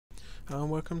and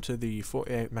welcome to the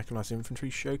 48 Mechanized Infantry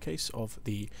showcase of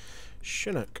the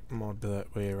Chinook mod that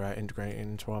we're integrating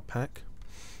into our pack.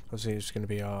 Obviously it's going to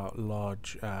be our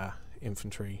large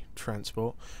infantry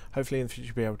transport. Hopefully in the future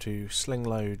you'll be able to sling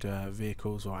load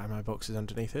vehicles or ammo boxes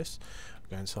underneath this.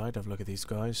 Go inside, have a look at these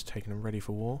guys, taking them ready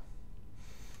for war,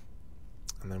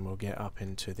 and then we'll get up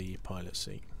into the pilot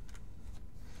seat.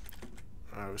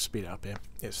 We'll speed it up here,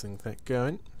 get this thing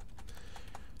going.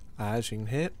 As you can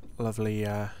hear,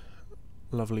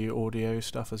 lovely audio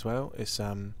stuff as well. It's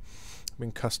been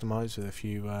customised with a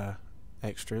few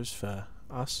extras for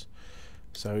us.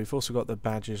 So we've also got the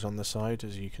badges on the side,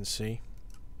 as you can see.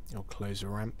 I'll close the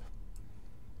ramp.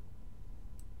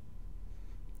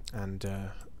 And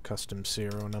custom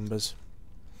serial numbers.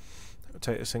 I'll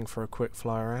take this thing for a quick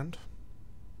fly around.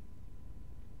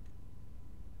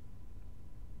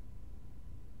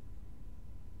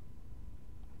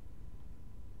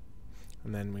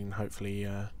 And then we can hopefully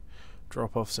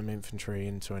drop off some infantry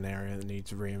into an area that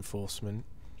needs reinforcement.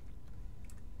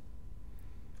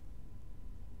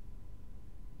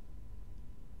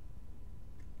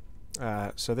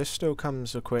 So this still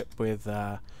comes equipped with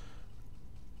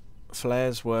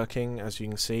flares working, as you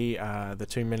can see. The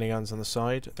two miniguns on the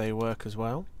side, they work as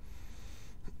well.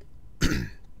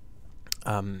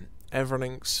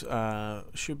 Everything's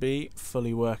should be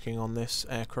fully working on this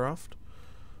aircraft,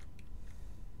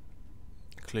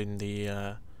 including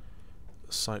the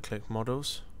cyclic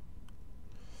models.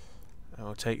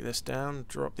 I'll take this down,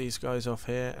 drop these guys off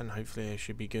here, and hopefully they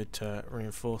should be good to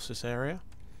reinforce this area.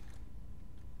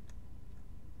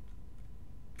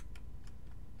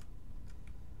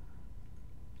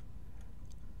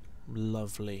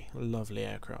 Lovely, lovely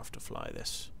aircraft to fly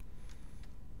this.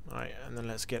 Alright, and then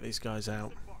let's get these guys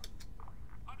out.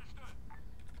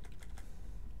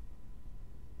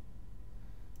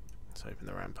 Let's open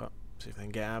the ramp up, see if they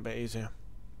can get out a bit easier.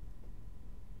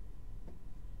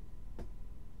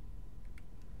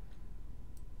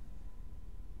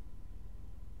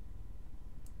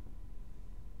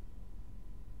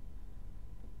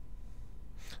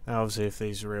 Now obviously if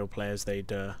these are real players,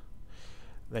 they'd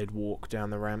walk down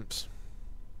the ramps.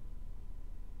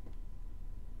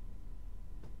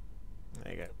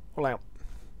 There you go, all out.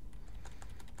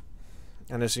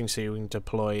 And as you can see, we can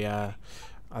deploy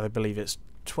I believe it's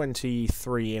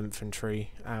 23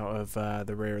 infantry out of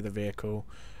the rear of the vehicle.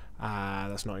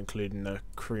 That's not including the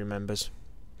crew members.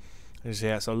 As you see,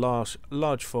 that's a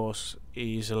large force,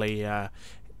 easily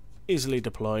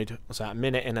deployed. What's that, a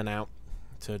minute in and out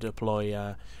to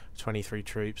deploy 23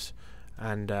 troops,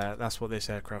 and that's what this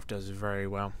aircraft does very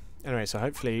well. Anyway, so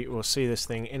hopefully we'll see this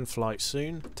thing in flight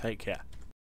soon. Take care.